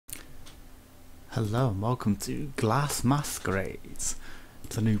Hello and welcome to Glass Masquerade. It's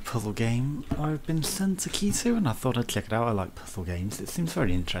a new puzzle game I've been sent a key to and I thought I'd check it out. I like puzzle games, it seems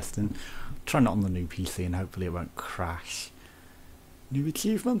very interesting. Trying it on the new PC and hopefully it won't crash. New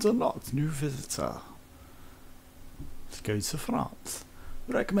achievement unlocked, new visitor. Let's go to France.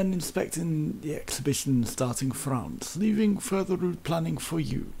 We recommend inspecting the exhibition starting France, leaving further route planning for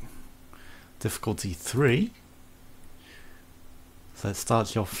you. Difficulty 3. So it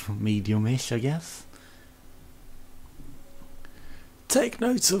starts you off medium-ish, I guess. Take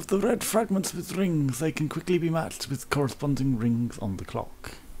note of the red fragments with rings. They can quickly be matched with corresponding rings on the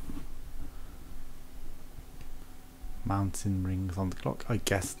clock. Mountain rings on the clock. I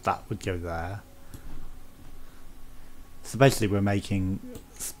guess that would go there. So basically we're making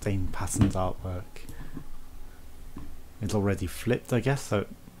stain patterns artwork. It's already flipped, I guess, so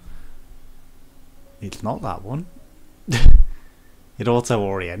it's not that one. It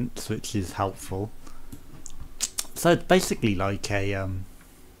auto-orients, which is helpful. So it's basically like a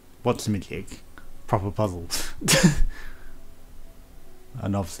whatchamajig, proper puzzle.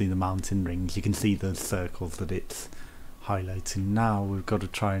 And obviously the mountain rings, you can see the circles that it's highlighting. Now we've got to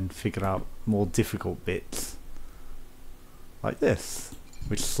try and figure out more difficult bits, like this,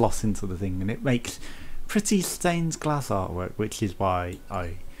 which slots into the thing, and it makes pretty stained glass artwork, which is why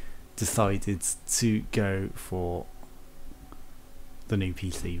I decided to go for the new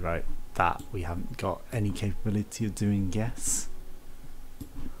PC, right? That we haven't got any capability of doing, yes.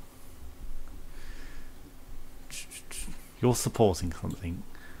 You're supporting something.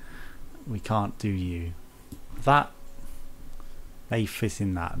 We can't do you. That may fit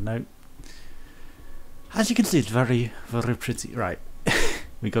in that. Nope. As you can see, it's very, very pretty. Right.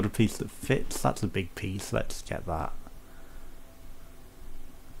 We got a piece that fits. That's a big piece. Let's get that.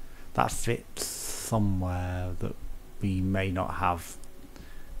 That fits somewhere that we may not have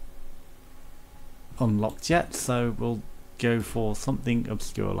unlocked yet, so we'll go for something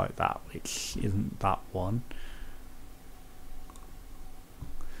obscure like that, which isn't that one.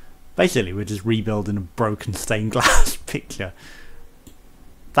 Basically we're just rebuilding a broken stained glass picture.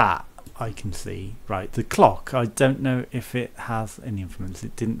 That I can see. Right, the clock, I don't know if it has any influence.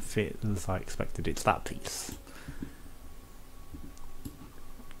 It didn't fit as I expected. It's that piece.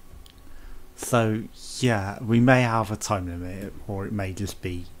 So yeah, we may have a time limit, or it may just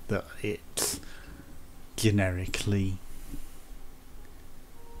be that it's generically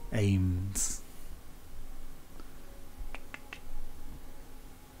aimed.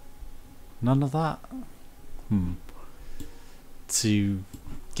 None of that? To,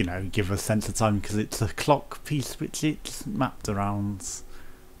 you know, give a sense of time, because it's a clock piece which it's mapped around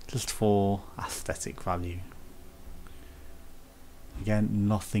just for aesthetic value. Again,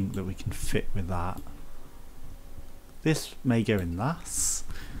 nothing that we can fit with that. This may go in that.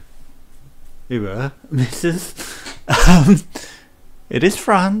 Mrs. It is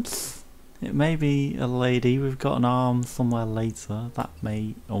France. It may be a lady. We've got an arm somewhere later. That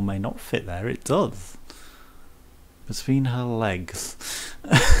may or may not fit there. It does. Between her legs.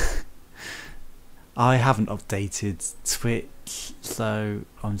 I haven't updated Twitch, so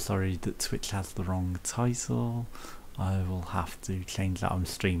I'm sorry that Twitch has the wrong title. I will have to change that. I'm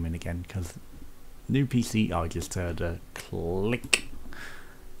streaming again because new PC, I just heard a click.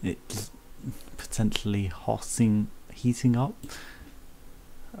 It's potentially heating up.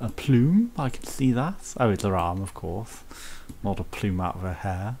 A plume, I can see that. Oh, it's her arm, of course, not a plume out of her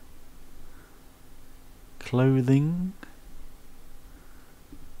hair. Clothing.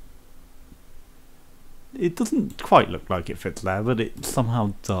 It doesn't quite look like it fits there, but it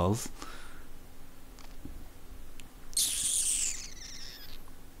somehow does.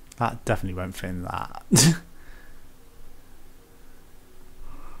 That definitely won't fit in that.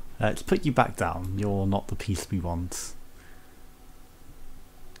 Let's put you back down. You're not the piece we want.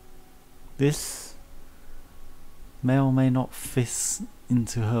 This may or may not fit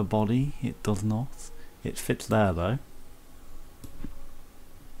into her body. It does not. It fits there though.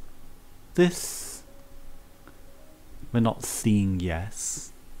 This we're not seeing,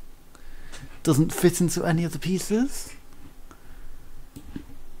 yes. Doesn't fit into any of the pieces.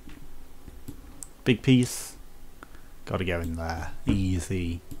 Big piece. Gotta go in there.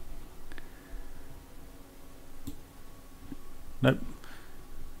 Easy. Nope.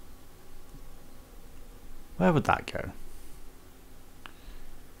 Where would that go? I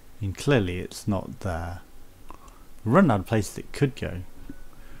mean, clearly it's not there. Run out of places it could go.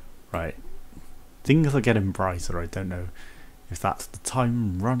 Right. Things are getting brighter. I don't know if that's the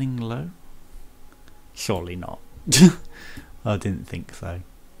time running low. Surely not. I didn't think so.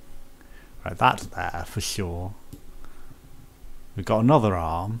 Right, that's there for sure. We've got another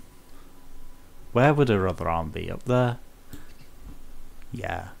arm. Where would her other arm be? Up there?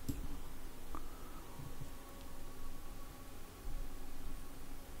 Yeah.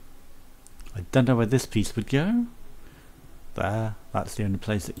 I don't know where this piece would go. There. That's the only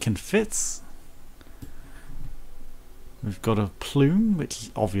place it can fit. We've got a plume,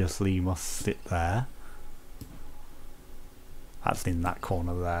 which obviously must sit there. That's in that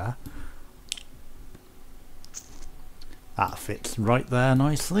corner there. That fits right there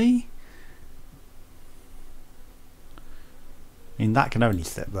nicely. I mean, that can only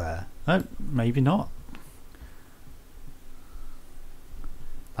sit there. Oh, maybe not.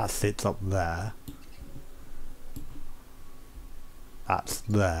 That sits up there. That's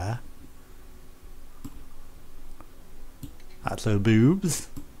there. That's her boobs.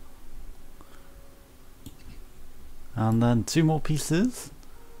 And then 2 more pieces.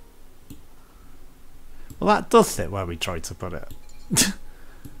 Well, that does sit where we tried to put it.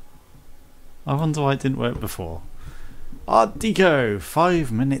 I wonder why it didn't work before. Art Deco,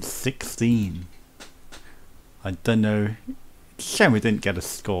 5 minutes 16. I don't know. It's a shame we didn't get a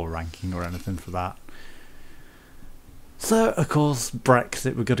score ranking or anything for that. So, of course,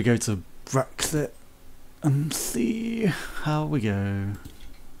 Brexit. We're going to go to Brexit and see how we go.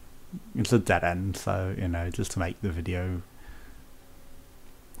 It's a dead end, so, you know, just to make the video.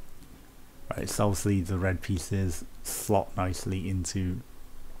 Right, so obviously the red pieces slot nicely into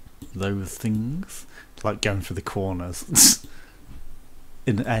those things. It's like going for the corners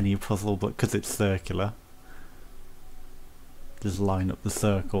in any puzzle, but because it's circular, just line up the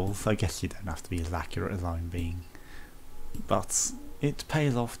circles. I guess you don't have to be as accurate as I'm being, but it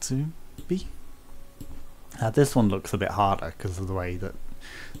pays off to be. Now this one looks a bit harder because of the way that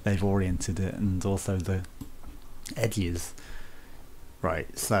they've oriented it and also the edges.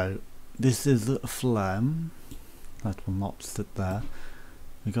 Right, so this is a phlegm that will not sit there.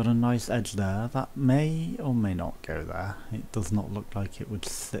 We got a nice edge there that may or may not go there. It does not look like it would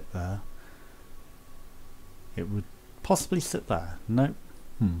sit there. It would possibly sit there. Nope.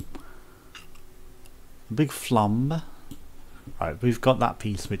 A big flumb. Right, we've got that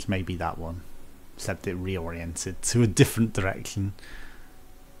piece which may be that one, except it reoriented to a different direction.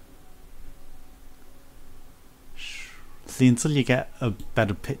 See, until you get a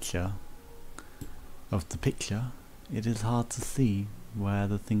better picture of the picture, it is hard to see where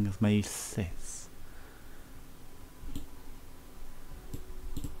the things may sit.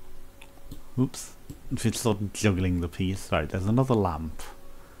 Oops, if it's sort of juggling the piece. Right, there's another lamp.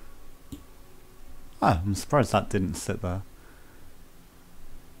 Oh, I'm surprised that didn't sit there.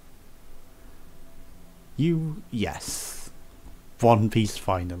 Yes. One piece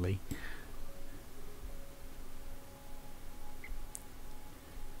finally.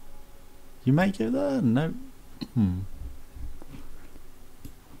 You may go there? No.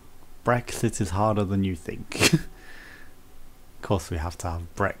 Brexit is harder than you think. Of course we have to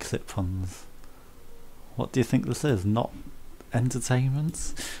have Brexit puns. What do you think this is? Not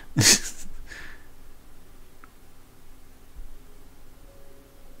entertainment?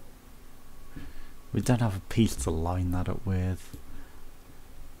 We don't have a piece to line that up with.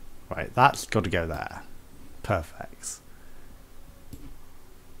 Right, that's got to go there. Perfect.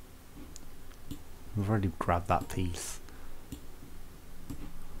 We've already grabbed that piece.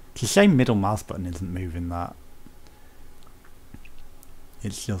 It's a shame middle mouse button isn't moving that.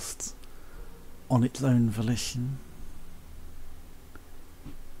 It's just on its own volition.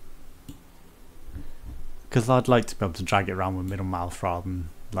 Because I'd like to be able to drag it around with middle mouse rather than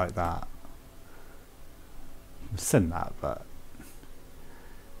like that. I've seen that, but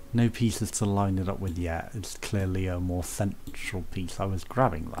no pieces to line it up with yet. It's clearly a more central piece. I was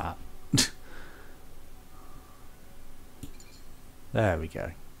grabbing that. There we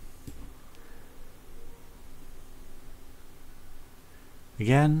go.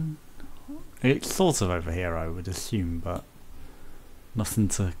 Again, it's sort of over here I would assume, but nothing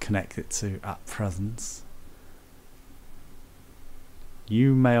to connect it to at present.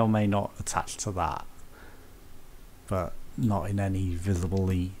 You may or may not attach to that, but not in any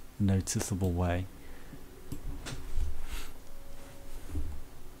visibly noticeable way.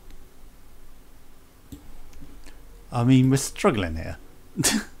 I mean, we're struggling here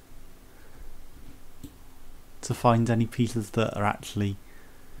to find any pieces that are actually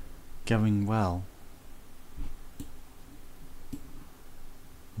going well.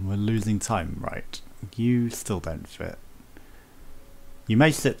 We're losing time, right? You still don't fit. You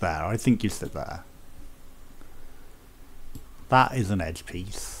may sit there. I think you sit there. That is an edge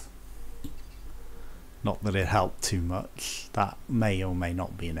piece. Not that it helped too much. That may or may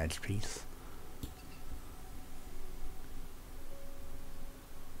not be an edge piece.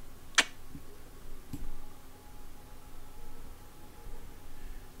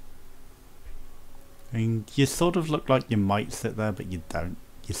 mean, you sort of look like you might sit there, but you don't.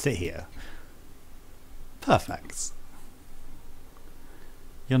 You sit here. Perfect.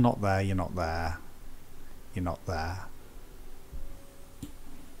 You're not there, you're not there. You're not there.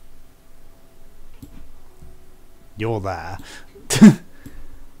 You're there.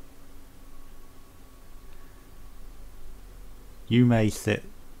 You may sit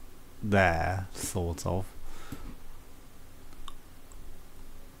there, sort of.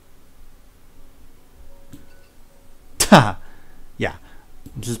 Yeah.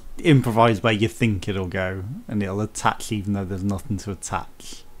 Just improvise where you think it'll go, and it'll attach even though there's nothing to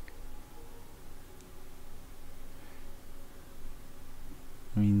attach.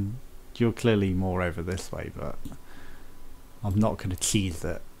 I mean, you're clearly more over this way, but I'm not going to cheese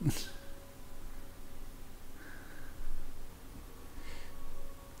it.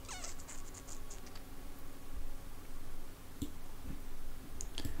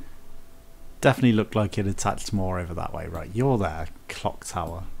 Definitely looked like it attached more over that way. Right, you're there, clock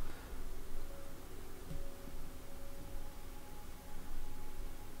tower.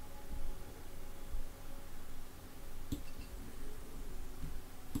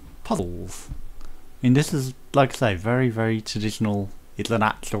 Puzzles. I mean, this is, like I say, very, very traditional. It's an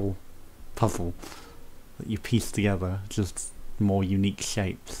actual puzzle that you piece together, just more unique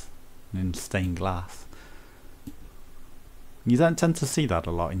shapes in stained glass. You don't tend to see that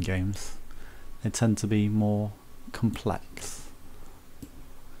a lot in games. They tend to be more complex.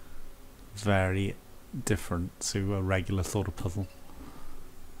 Very different to a regular sort of puzzle.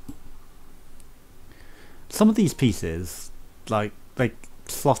 Some of these pieces, like, they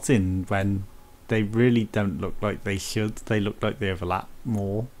slot in when they really don't look like they should. They look like they overlap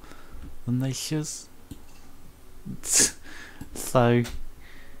more than they should. So you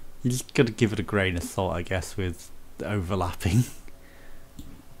just gotta give it a grain of salt, I guess, with the overlapping.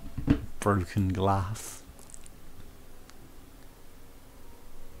 Broken glass.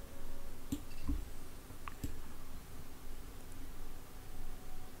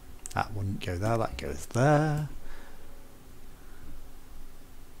 That wouldn't go there, that goes there.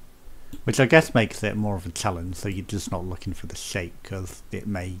 Which I guess makes it more of a challenge, so you're just not looking for the shape because it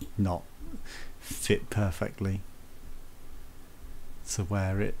may not fit perfectly to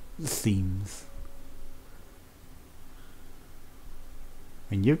where it seems.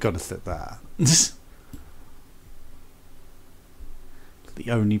 I mean, you've got to sit there. It's the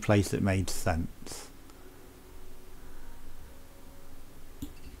only place it made sense.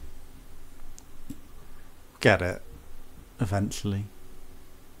 Get it. Eventually.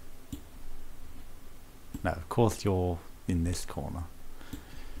 No, of course you're in this corner.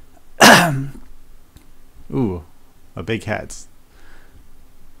 Ooh, a big head.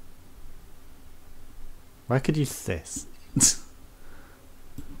 Where could you sit?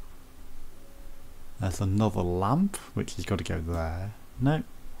 There's another lamp, which has got to go there. No.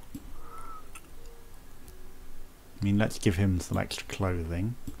 I mean, let's give him some extra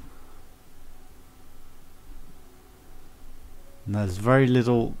clothing. And there's very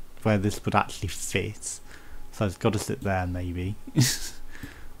little where this would actually fit, so it's got to sit there maybe.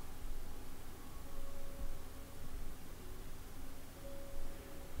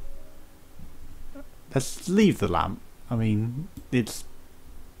 Let's leave the lamp. I mean, it's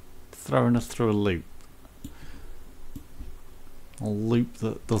throwing us through a loop. A loop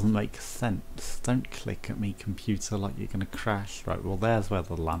that doesn't make sense. Don't click at me, computer, like you're going to crash. Right, well there's where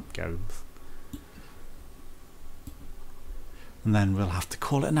the lamp goes. And then we'll have to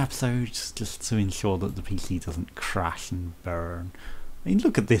call it an episode just to ensure that the PC doesn't crash and burn. I mean,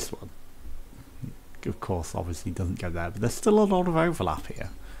 look at this one. Of course, obviously doesn't go there, but there's still a lot of overlap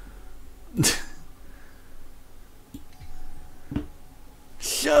here.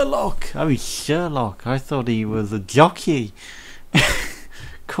 Sherlock! Oh, he's Sherlock. I thought he was a jockey.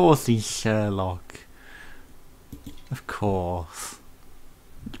 Of course he's Sherlock. Of course.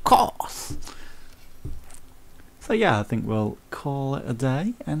 Of course! So yeah, I think we'll call it a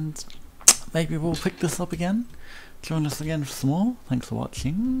day, and maybe we'll pick this up again. Join us again for some more. Thanks for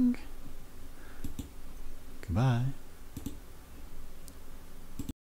watching. Goodbye.